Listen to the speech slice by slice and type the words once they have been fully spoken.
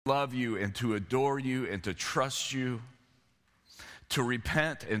love you and to adore you and to trust you, to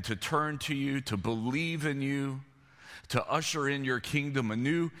repent and to turn to you, to believe in you, to usher in your kingdom, a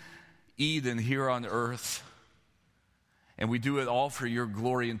new Eden here on earth. And we do it all for your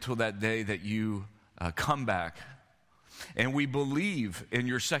glory until that day that you come back. And we believe in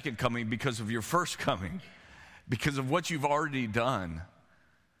your second coming because of your first coming, because of what you've already done.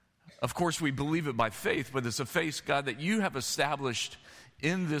 Of course, we believe it by faith, but it's a faith, God, that you have established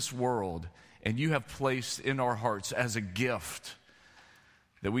in this world and you have placed in our hearts as a gift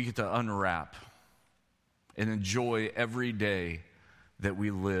that we get to unwrap and enjoy every day that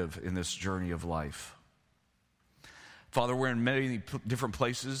we live in this journey of life. Father, we're in many different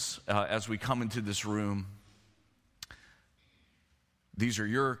places as we come into this room. These are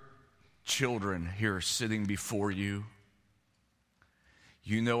your children here sitting before you.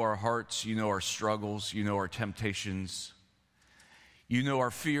 You know our hearts, you know our struggles, you know our temptations. You know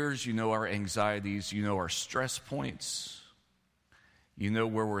our fears, you know our anxieties, you know our stress points. You know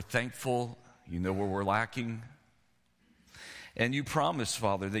where we're thankful, you know where we're lacking. And you promised,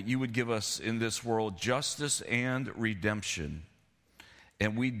 Father, that you would give us in this world justice and redemption.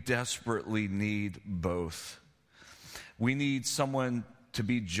 And we desperately need both. We need someone to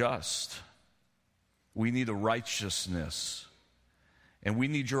be just. We need a righteousness. And we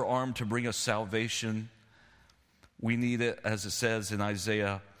need your arm to bring us salvation. We need it, as it says in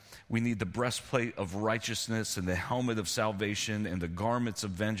Isaiah, we need the breastplate of righteousness and the helmet of salvation and the garments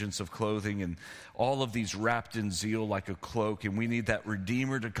of vengeance of clothing and all of these wrapped in zeal like a cloak. And we need that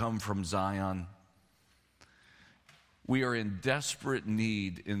Redeemer to come from Zion. We are in desperate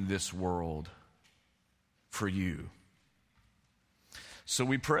need in this world for you. So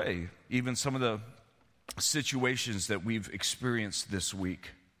we pray, even some of the situations that we've experienced this week,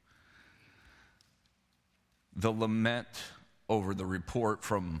 the lament over the report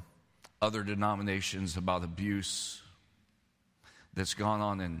from other denominations about abuse that's gone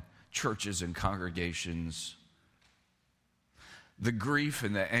on in churches and congregations, the grief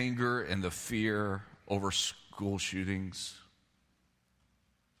and the anger and the fear over school shootings,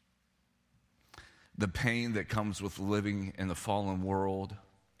 the pain that comes with living in the fallen world,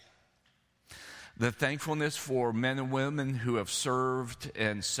 the thankfulness for men and women who have served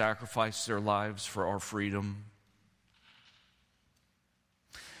and sacrificed their lives for our freedom,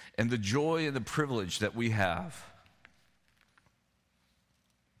 and the joy and the privilege that we have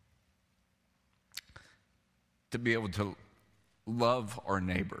to be able to love our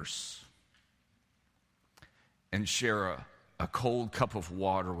neighbors and share a cold cup of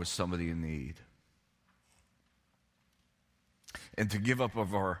water with somebody in need, and to give up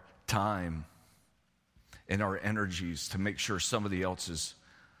of our time and our energies to make sure somebody else is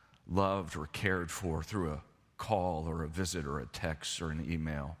loved or cared for through a call or a visit or a text or an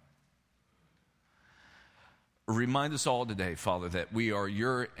email. Remind us all today, Father, that we are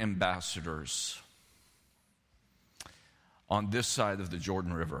your ambassadors on this side of the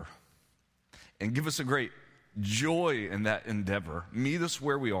Jordan River. And give us a great joy in that endeavor. Meet us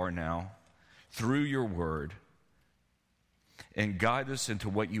where we are now through your word and guide us into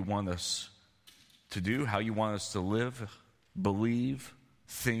what you want us to do, how you want us to live, believe,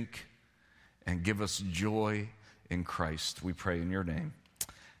 think, and give us joy in Christ. We pray in your name.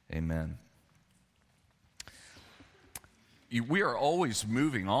 Amen. We are always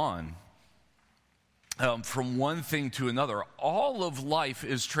moving on from one thing to another. All of life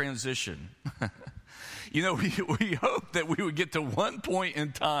is transition. You know, we hope that we would get to one point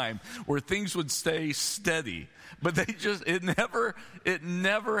in time where things would stay steady, but it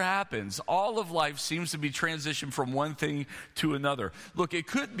never happens. All of life seems to be transition from one thing to another. Look, it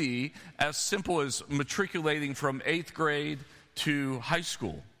could be as simple as matriculating from 8th grade to high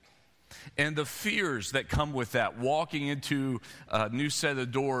school. And the fears that come with that, walking into a new set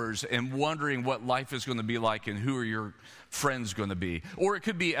of doors and wondering what life is going to be like and who are your friends going to be. Or it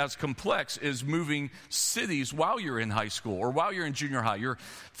could be as complex as moving cities while you're in high school or while you're in junior high. Your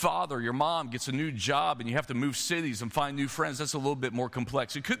father, your mom gets a new job and you have to move cities and find new friends. That's a little bit more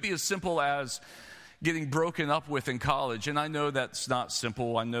complex. It could be as simple as getting broken up with in college. And I know that's not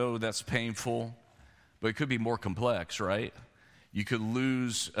simple. I know that's painful. But it could be more complex, right? You could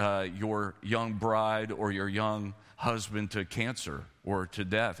lose your young bride or your young husband to cancer or to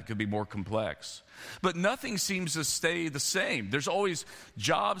death. It could be more complex. But nothing seems to stay the same. There's always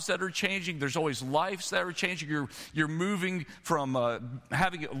jobs that are changing. There's always lives that are changing. You're moving from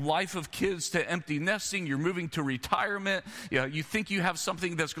having a life of kids to empty nesting. You're moving to retirement. You think you have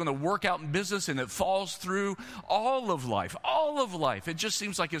something that's going to work out in business and it falls through. All of life. It just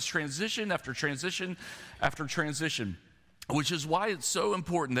seems like it's transition after transition after transition. which is why it's so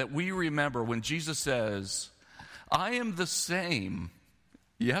important that we remember when Jesus says, I am the same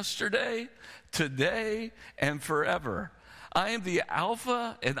yesterday, today, and forever. I am the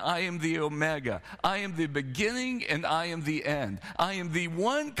Alpha and I am the Omega. I am the beginning and I am the end. I am the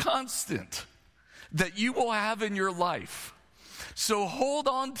one constant that you will have in your life. So hold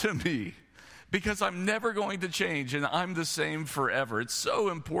on to me, because I'm never going to change and I'm the same forever. It's so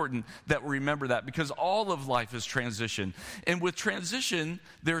important that we remember that, because all of life is transition. And with transition,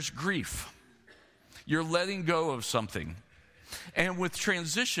 there's grief. You're letting go of something. And with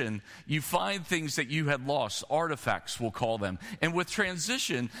transition, you find things that you had lost, artifacts, we'll call them. And with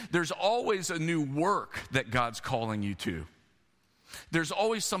transition, there's always a new work that God's calling you to. There's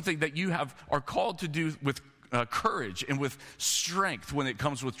always something that you are called to do with courage and with strength when it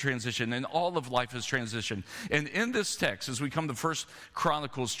comes with transition. And all of life is transition. And in this text, as we come to 1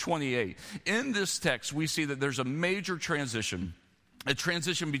 Chronicles 28, in this text, we see that there's a major transition, a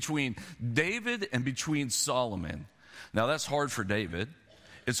transition between David and between Solomon. Now, that's hard for David.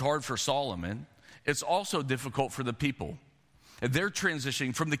 It's hard for Solomon. It's also difficult for the people. And they're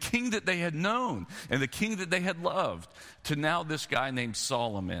transitioning from the king that they had known and the king that they had loved to now this guy named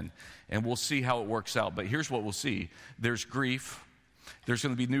Solomon. And we'll see how it works out. But here's what we'll see. There's grief. There's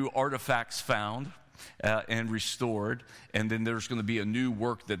going to be new artifacts found and restored. And then there's going to be a new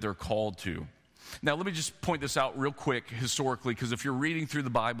work that they're called to. Now, let me just point this out real quick historically, because if you're reading through the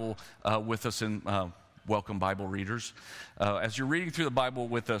Bible with us in welcome Bible readers. As you're reading through the Bible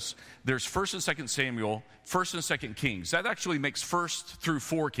with us, there's 1st and 2nd Samuel, 1st and 2nd Kings. That actually makes 1st through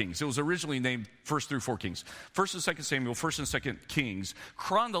 4 Kings. It was originally named 1st through 4 Kings. 1st and 2nd Samuel, 1st and 2nd Kings.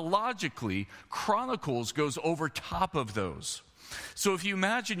 Chronologically, Chronicles goes over top of those. So if you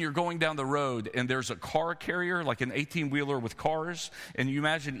imagine you're going down the road and there's a car carrier, like an 18-wheeler with cars, and you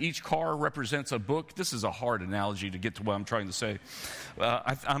imagine each car represents a book. This is a hard analogy to get to what I'm trying to say.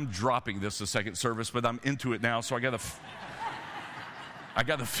 I'm dropping this the second service, but I'm into it now, so I got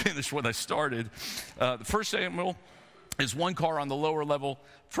to finish what I started. The 1st Samuel is one car on the lower level.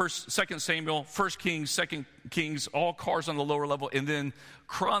 2nd Samuel, 1st Kings, 2nd Kings, all cars on the lower level. And then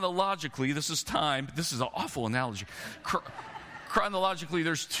chronologically, this is time. This is an awful analogy. Chronologically,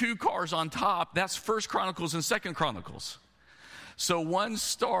 there's 2 cars on top. That's 1st Chronicles and 2nd Chronicles. So one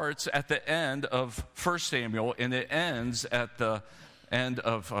starts at the end of 1st Samuel, and it ends at the end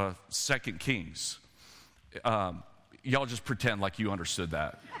of 2nd Kings. Y'all just pretend like you understood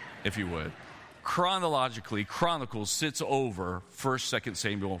that, if you would. Chronologically, Chronicles sits over 1st, 2nd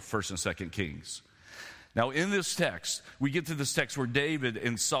Samuel, 1st and 2nd Kings. Now, in this text, we get to this text where David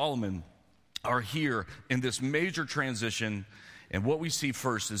and Solomon are here in this major transition. And what we see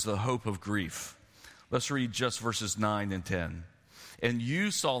first is the hope of grief. Let's read just verses 9 and 10. And you,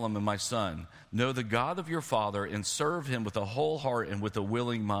 Solomon, my son, know the God of your father and serve him with a whole heart and with a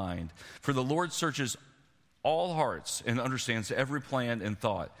willing mind. For the Lord searches all hearts and understands every plan and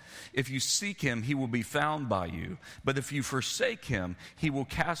thought. If you seek him, he will be found by you. But if you forsake him, he will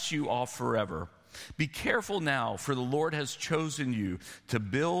cast you off forever. Be careful now, for the Lord has chosen you to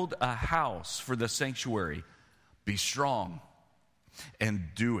build a house for the sanctuary. Be strong and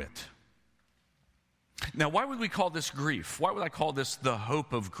do it. Now, why would we call this grief? Why would I call this the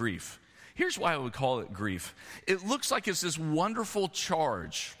hope of grief? Here's why I would call it grief. It looks like it's this wonderful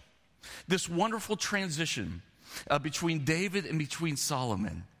charge, this wonderful transition between David and between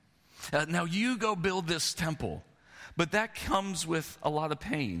Solomon. Now, you go build this temple, but that comes with a lot of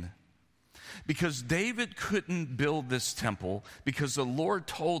pain. Because David couldn't build this temple because the Lord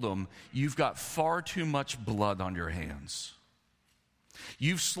told him, you've got far too much blood on your hands.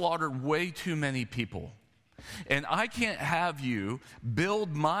 You've slaughtered way too many people. And I can't have you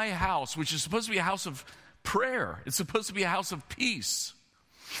build my house, which is supposed to be a house of prayer. It's supposed to be a house of peace.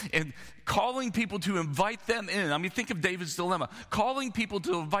 And calling people to invite them in. I mean, think of David's dilemma. Calling people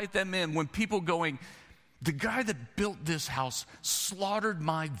to invite them in when people going, the guy that built this house slaughtered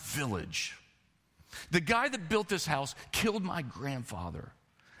my village. The guy that built this house killed my grandfather.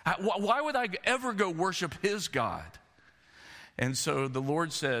 Why would I ever go worship his God? And so the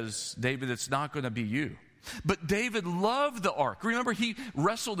Lord says, David, it's not going to be you. But David loved the ark. Remember, he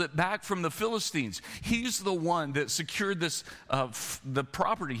wrestled it back from the Philistines. He's the one that secured this, the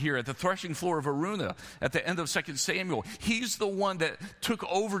property here at the threshing floor of Araunah at the end of 2 Samuel. He's the one that took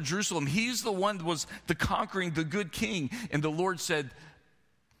over Jerusalem. He's the one that was the conquering, the good king. And the Lord said,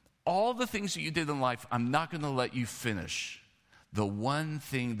 all the things that you did in life, I'm not going to let you finish the one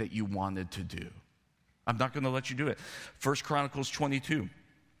thing that you wanted to do. I'm not going to let you do it. 1 Chronicles 22,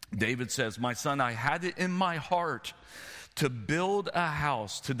 David says, my son, I had it in my heart to build a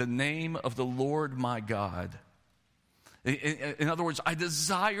house to the name of the Lord my God. In other words, I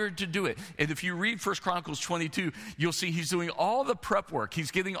desired to do it. And if you read 1 Chronicles 22, you'll see he's doing all the prep work. He's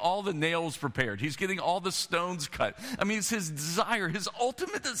getting all the nails prepared. He's getting all the stones cut. I mean, it's his desire, his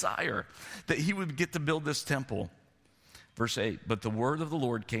ultimate desire, that he would get to build this temple. Verse 8, but the word of the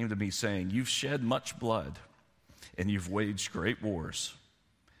Lord came to me saying, you've shed much blood and you've waged great wars.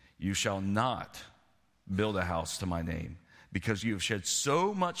 You shall not build a house to my name, because you have shed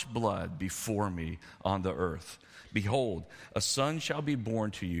so much blood before me on the earth. Behold, a son shall be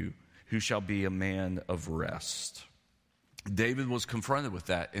born to you, who shall be a man of rest. David was confronted with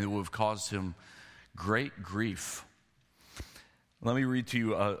that, and it would have caused him great grief. Let me read to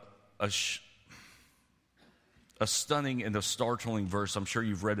you a stunning and a startling verse. I'm sure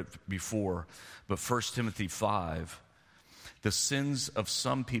you've read it before, but 1 Timothy 5. The sins of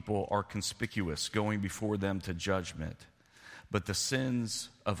some people are conspicuous, going before them to judgment, but the sins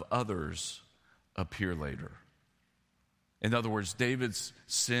of others appear later. In other words, David's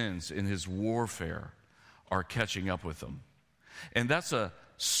sins in his warfare are catching up with him. And that's a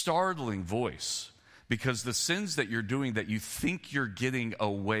startling voice, because the sins that you're doing that you think you're getting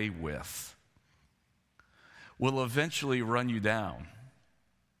away with will eventually run you down.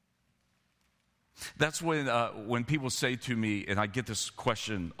 That's when people say to me, and I get this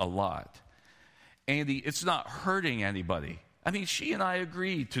question a lot, Andy, it's not hurting anybody. I mean, she and I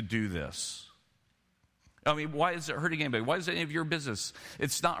agreed to do this. I mean, why is it hurting anybody? Why is it any of your business?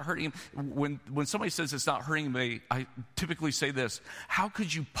 It's not hurting. When somebody says it's not hurting anybody, I typically say this: how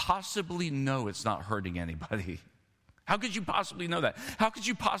could you possibly know it's not hurting anybody? How could you possibly know that? How could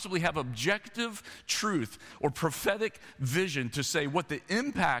you possibly have objective truth or prophetic vision to say what the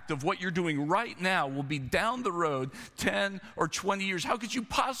impact of what you're doing right now will be down the road 10 or 20 years? How could you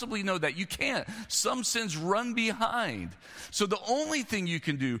possibly know that? You can't. Some sins run behind. So the only thing you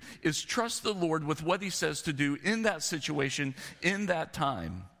can do is trust the Lord with what he says to do in that situation, in that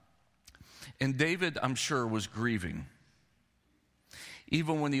time. And David, I'm sure, was grieving.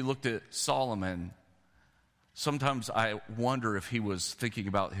 Even when he looked at Solomon, sometimes I wonder if he was thinking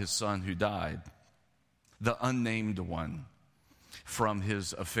about his son who died, the unnamed one from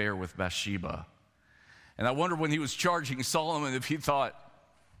his affair with Bathsheba. And I wonder when he was charging Solomon if he thought,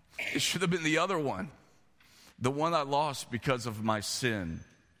 it should have been the other one, the one I lost because of my sin.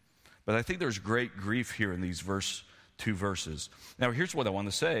 But I think there's great grief here in these two verses. Now, here's what I want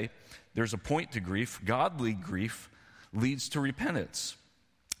to say. There's a point to grief. Godly grief leads to repentance.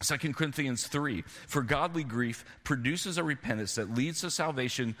 2 Corinthians 3, for godly grief produces a repentance that leads to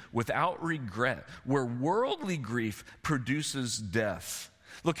salvation without regret, where worldly grief produces death.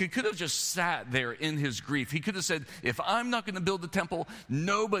 Look, he could have just sat there in his grief. He could have said, if I'm not going to build the temple,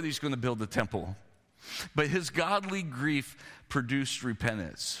 nobody's going to build the temple. But his godly grief produced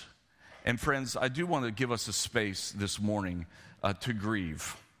repentance. And friends, I do want to give us a space this morning to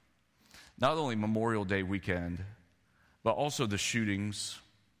grieve. Not only Memorial Day weekend, but also the shootings,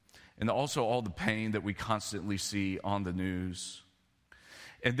 and also all the pain that we constantly see on the news.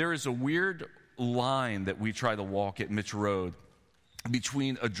 And there is a weird line that we try to walk at Mitch Road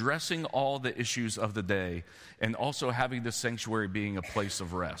between addressing all the issues of the day and also having the sanctuary being a place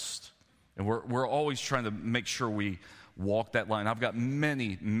of rest. And we're always trying to make sure we walk that line. I've got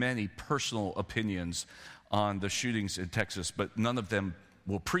many, many personal opinions on the shootings in Texas, but none of them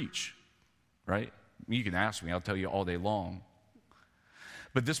will preach, right? You can ask me, I'll tell you all day long.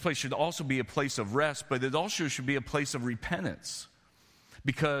 But this place should also be a place of rest, but it also should be a place of repentance.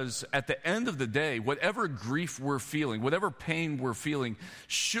 Because at the end of the day, whatever grief we're feeling, whatever pain we're feeling,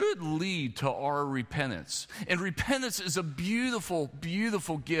 should lead to our repentance. And repentance is a beautiful,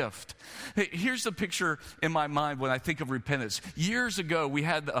 beautiful gift. Hey, here's the picture in my mind when I think of repentance. Years ago, we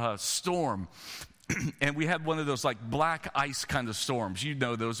had a storm. And we had one of those like black ice kind of storms. You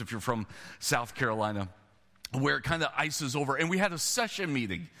know those if you're from South Carolina, where it kind of ices over. And we had a session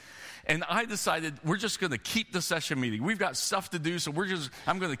meeting. And I decided we're just going to keep the session meeting. We've got stuff to do, so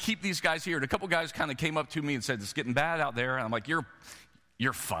I'm going to keep these guys here. And a couple guys kind of came up to me and said, it's getting bad out there. And I'm like, you're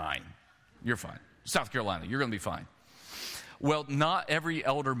fine. You're fine. South Carolina, you're going to be fine. Well, not every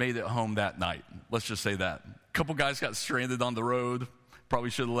elder made it home that night. Let's just say that. A couple guys got stranded on the road. Probably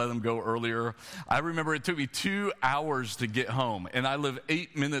should have let them go earlier. I remember it took me 2 hours to get home, and I live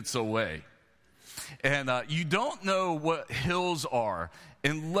 8 minutes away. And you don't know what hills are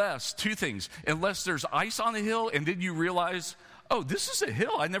unless, two things, unless there's ice on a hill and then you realize, oh, this is a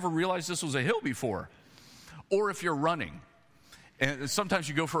hill. I never realized this was a hill before. Or if you're running. And sometimes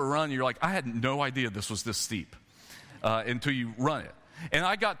you go for a run and you're like, I had no idea this was this steep until you run it. And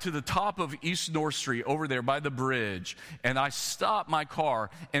I got to the top of East North Street over there by the bridge, and I stopped my car,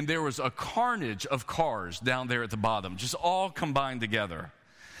 and there was a carnage of cars down there at the bottom, just all combined together.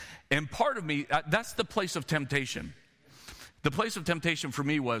 And part of me, that's the place of temptation. The place of temptation for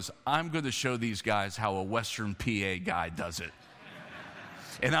me was, I'm going to show these guys how a Western PA guy does it.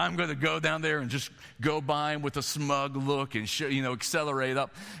 And I'm going to go down there and just go by him with a smug look and accelerate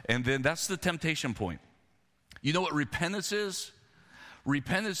up. And then that's the temptation point. You know what repentance is?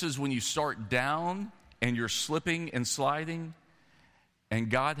 Repentance is when you start down and you're slipping and sliding, and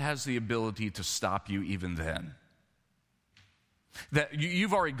God has the ability to stop you even then. That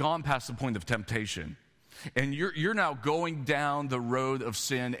you've already gone past the point of temptation, and you're now going down the road of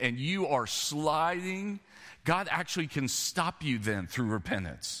sin, and you are sliding. God actually can stop you then through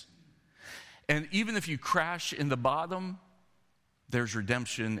repentance. And even if you crash in the bottom, there's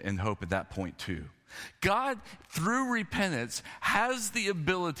redemption and hope at that point too. God, through repentance, has the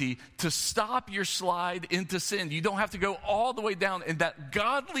ability to stop your slide into sin. You don't have to go all the way down. And that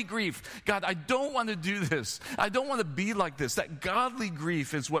godly grief, God, I don't want to do this. I don't want to be like this. That godly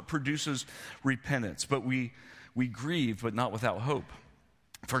grief is what produces repentance. But we grieve, but not without hope.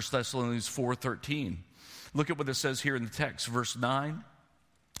 1 Thessalonians 4:13. Look at what it says here in the text. Verse 9,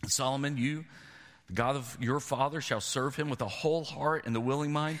 Solomon, you, the God of your father, shall serve him with a whole heart and a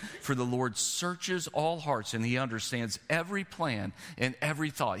willing mind. For the Lord searches all hearts, and he understands every plan and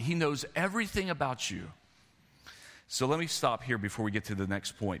every thought. He knows everything about you. So let me stop here before we get to the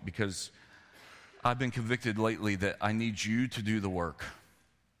next point, because I've been convicted lately that I need you to do the work.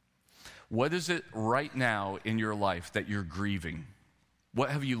 What is it right now in your life that you're grieving? What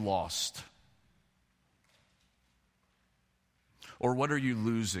have you lost? Or what are you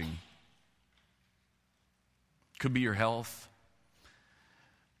losing? Could be your health.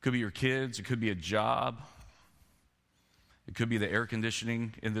 Could be your kids. It could be a job. It could be the air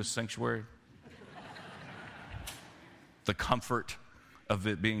conditioning in this sanctuary. The comfort of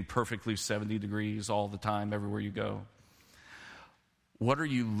it being perfectly 70 degrees all the time, everywhere you go. What are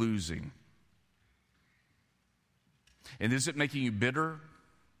you losing? And is it making you bitter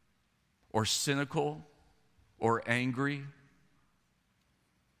or cynical or angry?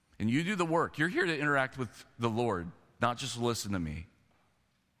 And you do the work. You're here to interact with the Lord, not just listen to me.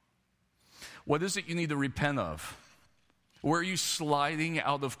 What is it you need to repent of? Where are you sliding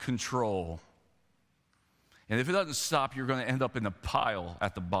out of control? And if it doesn't stop, you're going to end up in a pile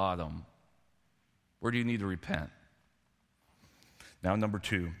at the bottom. Where do you need to repent? Now, number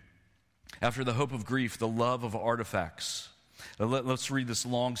 2. After the hope of grief, the love of artifacts. Let's read this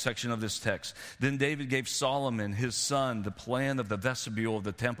long section of this text. Then David gave Solomon, his son, the plan of the vestibule of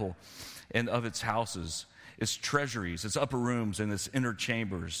the temple and of its houses, its treasuries, its upper rooms, and its inner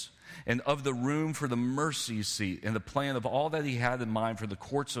chambers, and of the room for the mercy seat, and the plan of all that he had in mind for the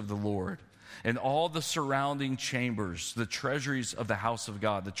courts of the Lord, and all the surrounding chambers, the treasuries of the house of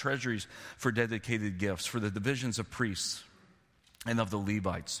God, the treasuries for dedicated gifts, for the divisions of priests and of the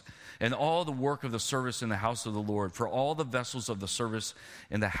Levites, and all the work of the service in the house of the Lord, for all the vessels of the service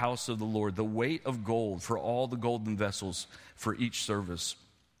in the house of the Lord, the weight of gold for all the golden vessels for each service,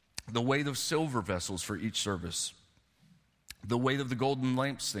 the weight of silver vessels for each service, the weight of the golden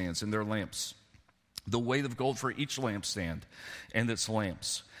lampstands and their lamps, the weight of gold for each lampstand and its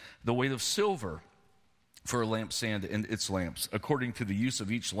lamps, the weight of silver for a lampstand and its lamps, according to the use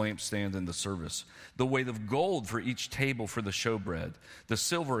of each lampstand in the service, the weight of gold for each table for the showbread, the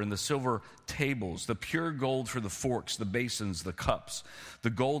silver and the silver tables, the pure gold for the forks, the basins, the cups,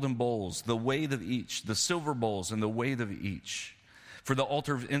 the golden bowls, the weight of each, the silver bowls and the weight of each, for the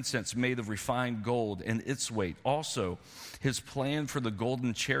altar of incense made of refined gold and its weight. Also, his plan for the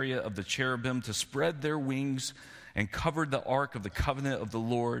golden chariot of the cherubim to spread their wings and covered the ark of the covenant of the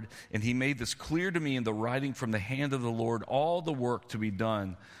Lord. And he made this clear to me in the writing from the hand of the Lord, all the work to be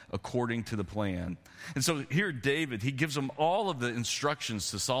done according to the plan. And so here David, he gives them all of the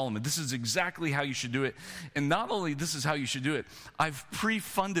instructions to Solomon. This is exactly how you should do it. And not only this is how you should do it, I've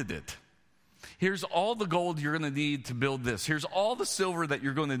pre-funded it. Here's all the gold you're going to need to build this. Here's all the silver that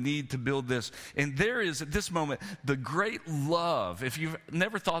you're going to need to build this. And there is, at this moment, the great love. If you've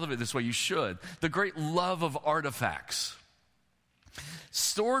never thought of it this way, you should. The great love of artifacts.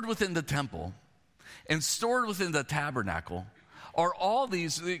 Stored within the temple and stored within the tabernacle are all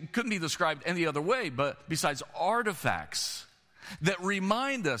these, it couldn't be described any other way, but besides artifacts that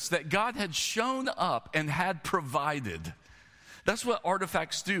remind us that God had shown up and had provided. That's what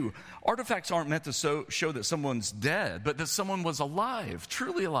artifacts do. Artifacts aren't meant to show that someone's dead, but that someone was alive,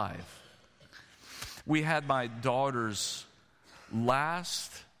 truly alive. We had my daughter's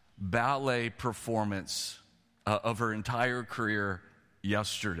last ballet performance of her entire career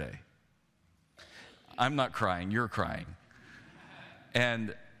yesterday. I'm not crying, you're crying.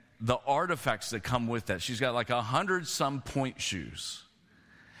 And the artifacts that come with that, she's got like 100-some point shoes.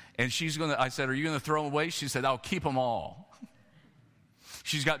 And I said, are you going to throw them away? She said, I'll keep them all.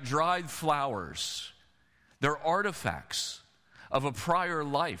 She's got dried flowers. They're artifacts of a prior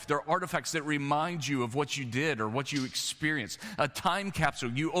life. They're artifacts that remind you of what you did or what you experienced. A time capsule.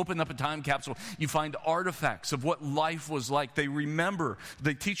 You open up a time capsule, you find artifacts of what life was like. They remember,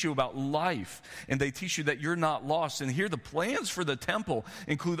 they teach you about life, and they teach you that you're not lost. And here the plans for the temple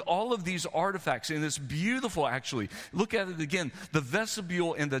include all of these artifacts, and it's beautiful actually. Look at it again. The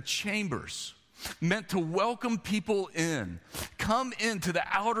vestibule and the chambers, meant to welcome people in. Come into the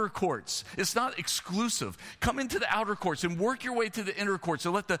outer courts. It's not exclusive. Come into the outer courts and work your way to the inner courts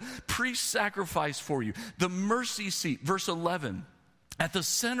and let the priest sacrifice for you. The mercy seat, verse 11, at the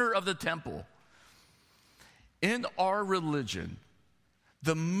center of the temple. In our religion,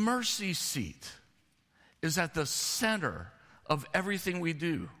 the mercy seat is at the center of everything we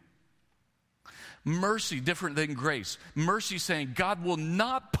do. Mercy, different than grace. Mercy saying, God will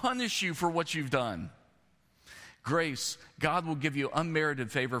not punish you for what you've done. Grace, God will give you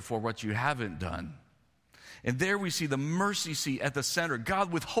unmerited favor for what you haven't done. And there we see the mercy seat at the center,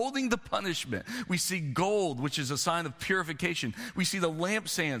 God withholding the punishment. We see gold, which is a sign of purification. We see the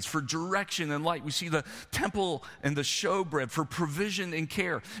lampstands for direction and light. We see the temple and the showbread for provision and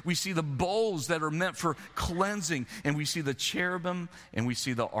care. We see the bowls that are meant for cleansing. And we see the cherubim, and we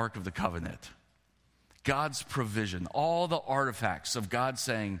see the Ark of the Covenant. God's provision, all the artifacts of God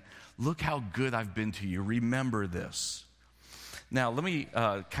saying, look how good I've been to you. Remember this. Now, let me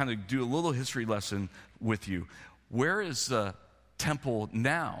kind of do a little history lesson with you. Where is the temple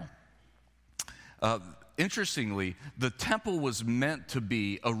now? Interestingly, the temple was meant to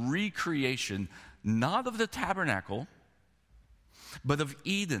be a recreation, not of the tabernacle, but of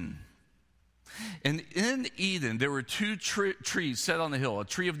Eden. And in Eden, there were two trees set on the hill, a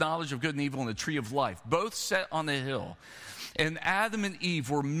tree of knowledge of good and evil and a tree of life, both set on the hill. And Adam and Eve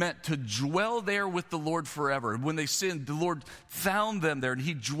were meant to dwell there with the Lord forever. When they sinned, the Lord found them there and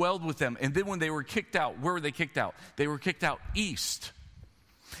he dwelled with them. And then when they were kicked out, where were they kicked out? They were kicked out east.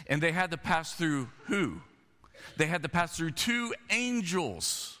 And they had to pass through who? They had to pass through two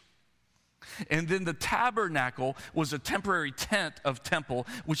angels. And then the tabernacle was a temporary tent of temple,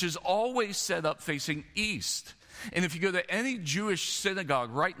 which is always set up facing east. And if you go to any Jewish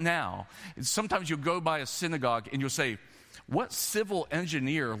synagogue right now, sometimes you'll go by a synagogue and you'll say, what civil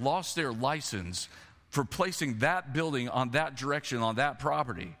engineer lost their license for placing that building on that direction on that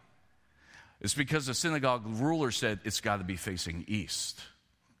property? It's because the synagogue ruler said it's got to be facing east.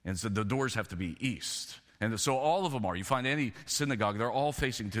 And so the doors have to be east. And so all of them are. You find any synagogue, they're all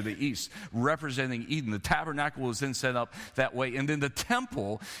facing to the east, representing Eden. The tabernacle is then set up that way. And then the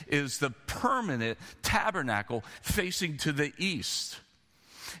temple is the permanent tabernacle facing to the east.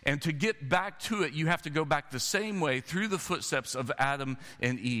 And to get back to it, you have to go back the same way through the footsteps of Adam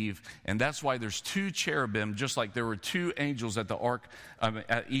and Eve. And that's why there's two cherubim, just like there were two angels at the Ark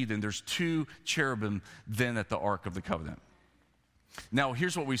at Eden. There's two cherubim then at the Ark of the Covenant. Now,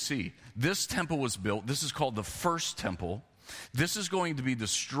 here's what we see. This temple was built. This is called the first temple. This is going to be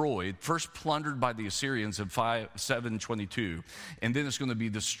destroyed, first plundered by the Assyrians in 722, and then it's going to be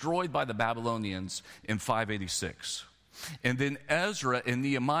destroyed by the Babylonians in 586. And then Ezra and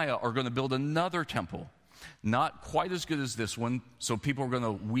Nehemiah are going to build another temple. Not quite as good as this one, so people are going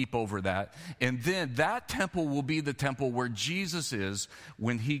to weep over that. And then that temple will be the temple where Jesus is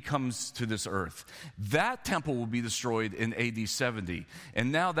when he comes to this earth. That temple will be destroyed in AD 70.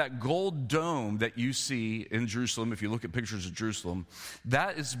 And now that gold dome that you see in Jerusalem, if you look at pictures of Jerusalem,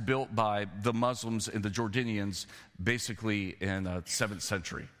 that is built by the Muslims and the Jordanians basically in the 7th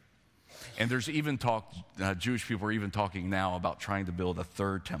century. And there's even talk, Jewish people are even talking now about trying to build a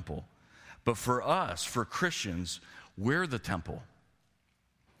third temple. But for us, for Christians, we're the temple.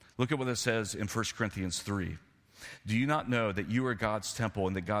 Look at what it says in 1 Corinthians 3. Do you not know that you are God's temple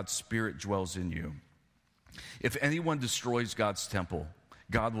and that God's Spirit dwells in you? If anyone destroys God's temple,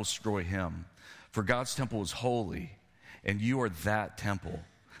 God will destroy him. For God's temple is holy, and you are that temple.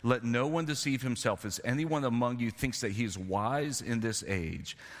 Let no one deceive himself. As anyone among you thinks that he is wise in this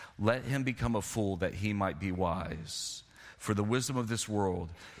age, let him become a fool that he might be wise. For the wisdom of this world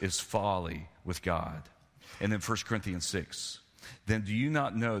is folly with God. And then 1 Corinthians 6. Then do you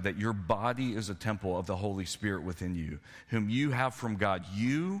not know that your body is a temple of the Holy Spirit within you, whom you have from God?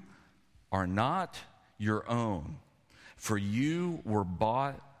 You are not your own, for you were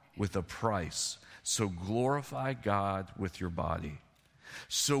bought with a price. So glorify God with your body.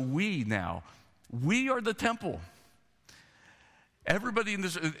 So we are the temple. Everybody in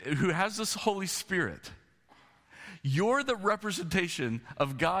this who has this Holy Spirit, you're the representation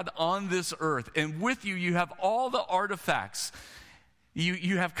of God on this earth. And with you, you have all the artifacts.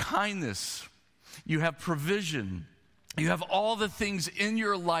 You have kindness. You have provision. You have all the things in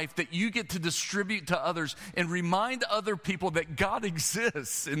your life that you get to distribute to others and remind other people that God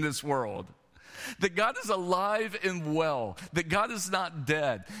exists in this world. That God is alive and well, that God is not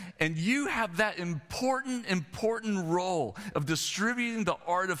dead. And you have that important role of distributing the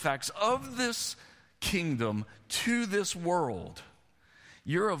artifacts of this kingdom to this world.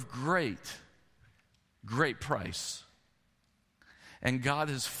 You're of great price. And God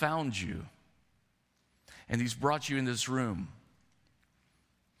has found you. And He's brought you in this room.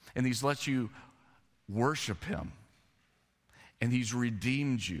 And He's let you worship Him. And He's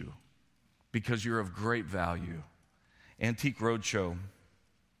redeemed you. Because you're of great value. Antique Roadshow,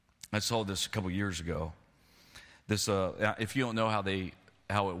 I saw this a couple years ago. This, if you don't know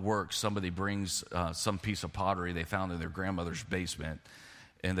how it works, somebody brings some piece of pottery they found in their grandmother's basement,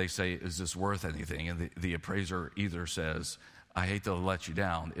 and they say, "Is this worth anything?" And the appraiser either says, "I hate to let you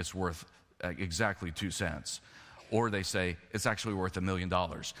down, it's worth exactly 2 cents." Or they say, it's actually worth $1 million.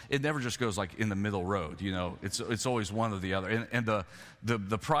 It never just goes like in the middle road, you know. It's always one or the other. And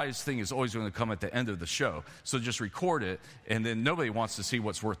the prize thing is always going to come at the end of the show. So just record it, and then nobody wants to see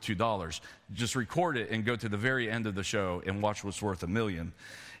what's worth $2. Just record it and go to the very end of the show and watch what's worth $1 million.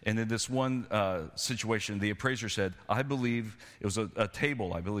 And in this one situation, the appraiser said, I believe, it was a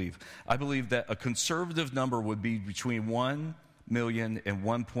table, I believe that a conservative number would be between 1 million and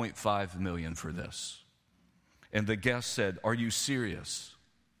 1.5 million for this. And the guest said, "Are you serious?"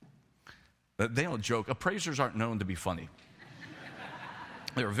 They don't joke. Appraisers aren't known to be funny.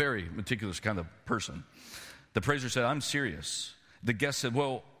 They're a very meticulous kind of person. The appraiser said, "I'm serious." The guest said,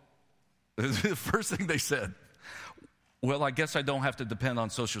 "Well," the first thing they said, "Well, I guess I don't have to depend on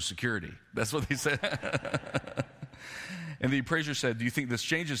Social Security." That's what they said. And the appraiser said, "Do you think this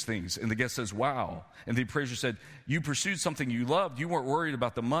changes things?" And the guest says, "Wow." And the appraiser said, "You pursued something you loved. You weren't worried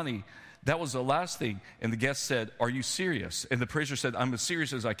about the money. That was the last thing." And the guest said, "Are you serious?" And the appraiser said, "I'm as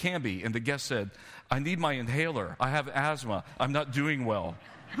serious as I can be." And the guest said, "I need my inhaler. I have asthma. I'm not doing well."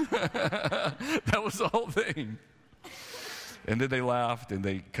 That was the whole thing. And then they laughed and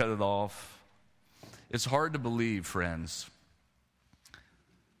they cut it off. It's hard to believe, friends,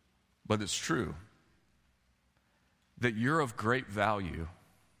 but it's true that you're of great value.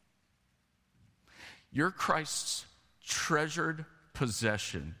 You're Christ's treasured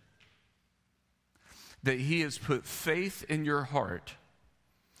possession. That He has put faith in your heart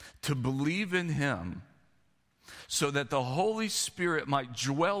to believe in Him so that the Holy Spirit might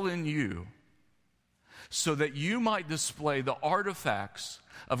dwell in you, so that you might display the artifacts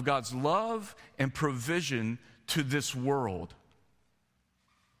of God's love and provision to this world.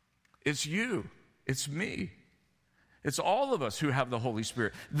 It's you. It's me. It's all of us who have the Holy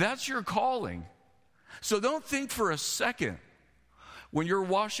Spirit. That's your calling. So don't think for a second when you're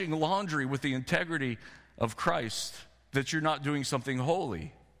washing laundry with the integrity of Christ that you're not doing something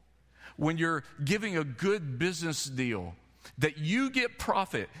holy. When you're giving a good business deal, that you get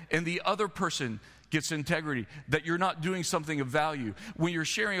profit and the other person gets integrity, that you're not doing something of value. When you're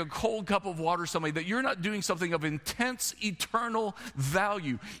sharing a cold cup of water with somebody, that you're not doing something of intense, eternal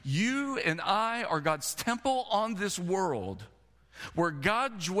value. You and I are God's temple on this world, where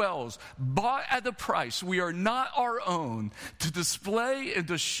God dwells, bought at a price. We are not our own, to display and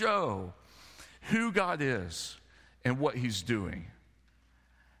to show who God is and what He's doing.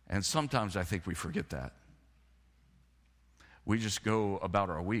 And sometimes I think we forget that. We just go about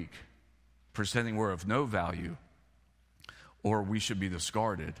our week pretending we're of no value, or we should be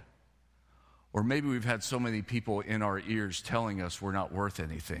discarded. Or maybe we've had so many people in our ears telling us we're not worth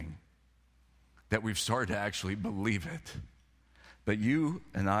anything that we've started to actually believe it. But you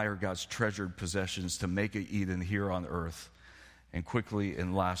and I are God's treasured possessions to make it Eden here on earth. And quickly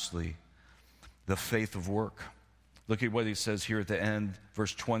and lastly, the faith of work. Look at what he says here at the end,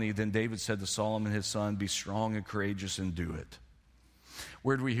 verse 20. Then David said to Solomon his son, "Be strong and courageous and do it."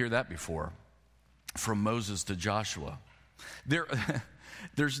 Where did we hear that before? From Moses to Joshua.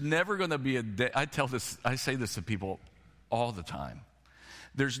 There's never going to be a day. I say this to people all the time.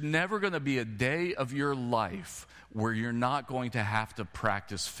 There's never going to be a day of your life where you're not going to have to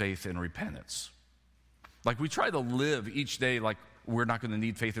practice faith and repentance. Like, we try to live each day like we're not going to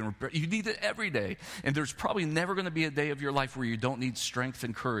need faith and repentance. You need it every day. And there's probably never going to be a day of your life where you don't need strength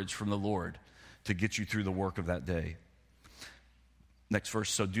and courage from the Lord to get you through the work of that day. Next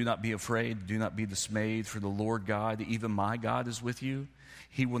verse, so do not be afraid, do not be dismayed, for the Lord God, even my God, is with you.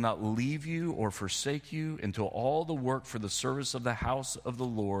 He will not leave you or forsake you until all the work for the service of the house of the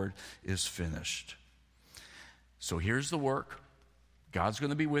Lord is finished. So here's the work. God's going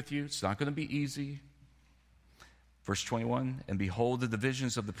to be with you. It's not going to be easy. Verse 21, and behold, the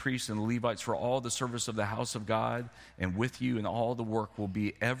divisions of the priests and the Levites for all the service of the house of God, and with you in all the work will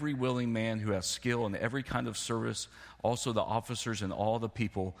be every willing man who has skill in every kind of service. Also the officers and all the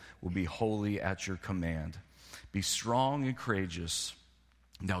people will be wholly at your command. Be strong and courageous.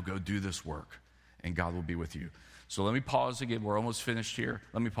 Now go do this work, and God will be with you. So let me pause again. We're almost finished here.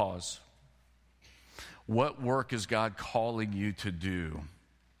 Let me pause. What work is God calling you to do?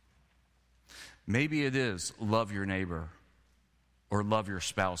 Maybe it is love your neighbor or love your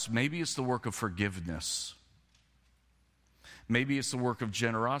spouse. Maybe it's the work of forgiveness. Maybe it's the work of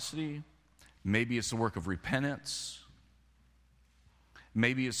generosity. Maybe it's the work of repentance.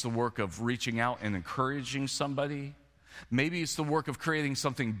 Maybe it's the work of reaching out and encouraging somebody. Maybe it's the work of creating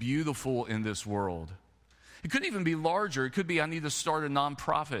something beautiful in this world. It could even be larger. It could be I need to start a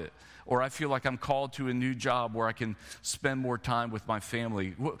nonprofit, or I feel like I'm called to a new job where I can spend more time with my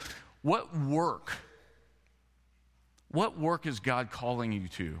family. What work is God calling you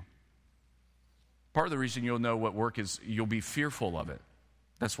to? Part of the reason you'll know what work is, you'll be fearful of it.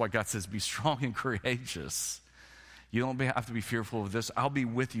 That's why God says, be strong and courageous. You don't have to be fearful of this. I'll be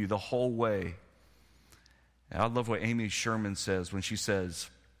with you the whole way. And I love what Amy Sherman says when she says,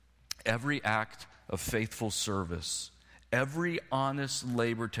 every act of faithful service, every honest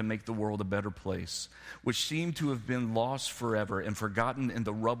labor to make the world a better place, which seemed to have been lost forever and forgotten in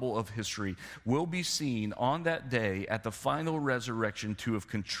the rubble of history, will be seen on that day at the final resurrection to have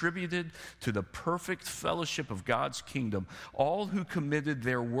contributed to the perfect fellowship of God's kingdom. All who committed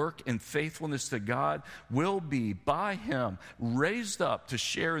their work in faithfulness to God will be, by Him, raised up to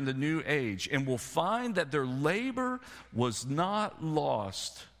share in the new age, and will find that their labor was not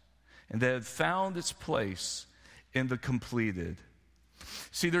lost and that it had found its place in the completed.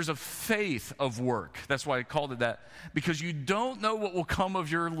 See, there's a faith of work. That's why I called it that. Because you don't know what will come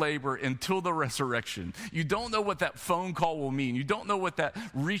of your labor until the resurrection. You don't know what that phone call will mean. You don't know what that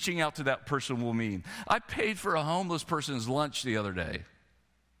reaching out to that person will mean. I paid for a homeless person's lunch the other day.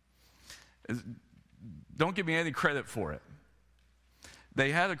 Don't give me any credit for it.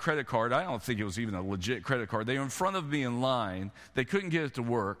 They had a credit card. I don't think it was even a legit credit card. They were in front of me in line. They couldn't get it to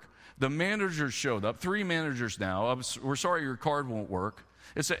work. The manager showed up, 3 managers now. We're sorry your card won't work.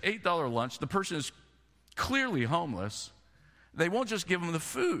 It's an $8 lunch. The person is clearly homeless. They won't just give them the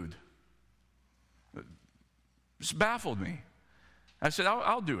food. It's baffled me. I said,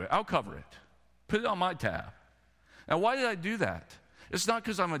 I'll do it. I'll cover it. Put it on my tab. Now, why did I do that? It's not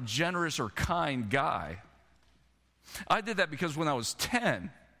because I'm a generous or kind guy. I did that because when I was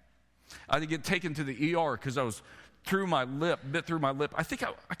 10, I had to get taken to the ER because I was bit through my lip. I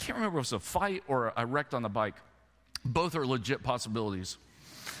can't remember if it was a fight or I wrecked on the bike. Both are legit possibilities.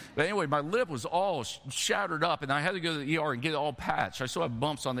 But anyway, my lip was all shattered up, and I had to go to the ER and get it all patched. I still have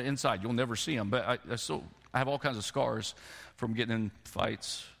bumps on the inside. You'll never see them, but I have all kinds of scars from getting in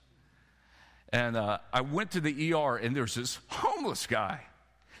fights. And I went to the ER, and there's this homeless guy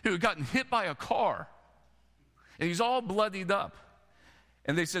who had gotten hit by a car, and he's all bloodied up.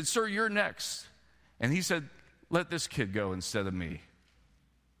 And they said, "Sir, you're next." And he said, "Let this kid go instead of me."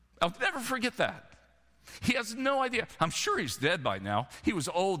 I'll never forget that. He has no idea. I'm sure he's dead by now. He was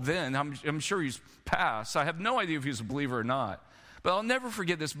old then. I'm sure he's passed. I have no idea if he's a believer or not. But I'll never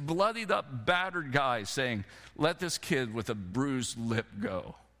forget this bloodied up, battered guy saying, "Let this kid with a bruised lip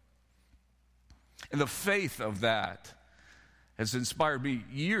go." And the faith of that has inspired me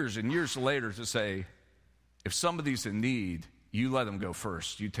years and years later to say, if somebody's in need, you let them go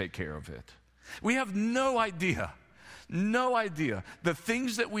first. You take care of it. We have no idea the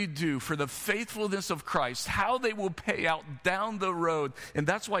things that we do for the faithfulness of Christ, how they will pay out down the road. And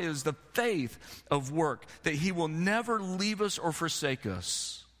that's why it is the faith of work, that He will never leave us or forsake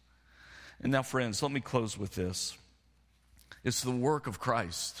us. And now, friends, let me close with this. It's the work of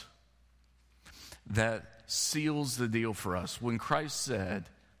Christ that seals the deal for us. When Christ said,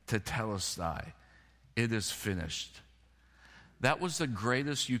 "Tetelestai," it is finished. That was the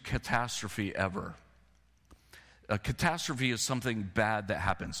greatest eucatastrophe ever. A catastrophe is something bad that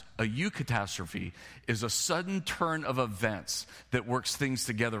happens. A eucatastrophe is a sudden turn of events that works things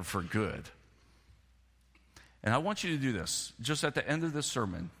together for good. And I want you to do this. Just at the end of this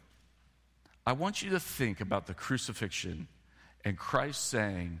sermon, I want you to think about the crucifixion and Christ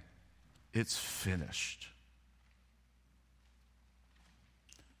saying, "It's finished."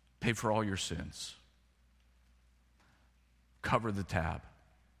 Pay for all your sins. cover the tab.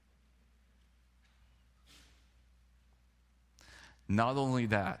 Not only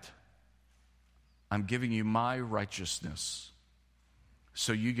that, I'm giving you my righteousness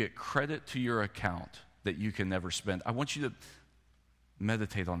so you get credit to your account that you can never spend. I want you to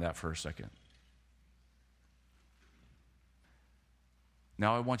meditate on that for a second.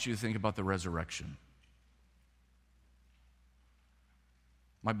 Now I want you to think about the resurrection.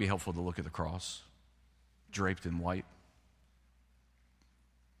 Might be helpful to look at the cross, draped in white.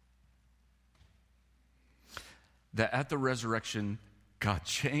 That at the resurrection, God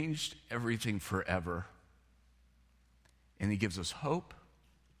changed everything forever. And he gives us hope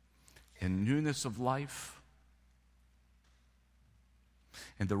and newness of life.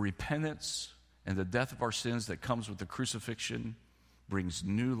 And the repentance and the death of our sins that comes with the crucifixion brings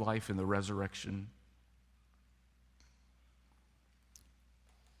new life in the resurrection.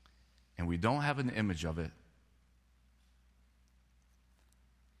 And we don't have an image of it.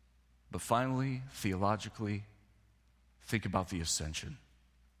 But finally, theologically, think about the ascension.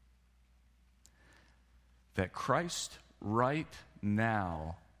 That Christ right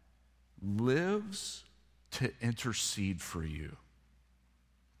now lives to intercede for you,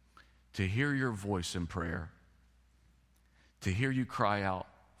 to hear your voice in prayer, to hear you cry out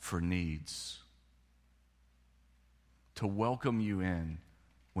for needs, to welcome you in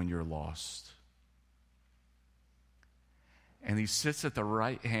when you're lost. And he sits at the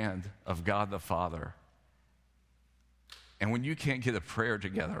right hand of God the Father. And when you can't get a prayer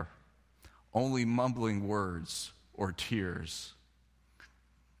together, only mumbling words or tears,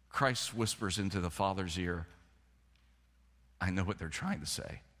 Christ whispers into the Father's ear, I know what they're trying to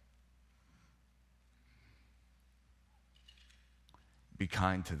say. Be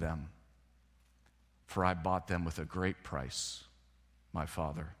kind to them, for I bought them with a great price, my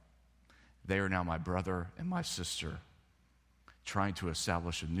Father. They are now my brother and my sister, trying to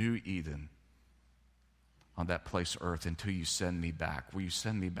establish a new Eden on that place earth until you send me back. Will you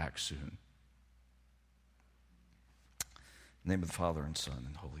send me back soon? In the name of the Father and Son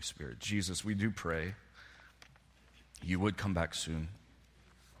and Holy Spirit. Jesus, we do pray you would come back soon.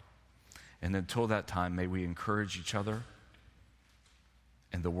 And until that time, may we encourage each other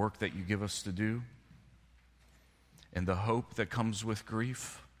in the work that you give us to do, and the hope that comes with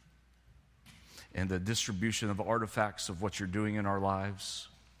grief, and the distribution of artifacts of what you're doing in our lives.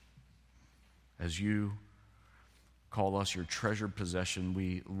 As you call us your treasured possession,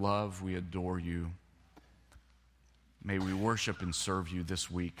 we love, we adore you. May we worship and serve you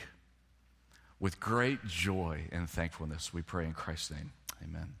this week with great joy and thankfulness. We pray in Christ's name.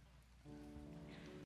 Amen.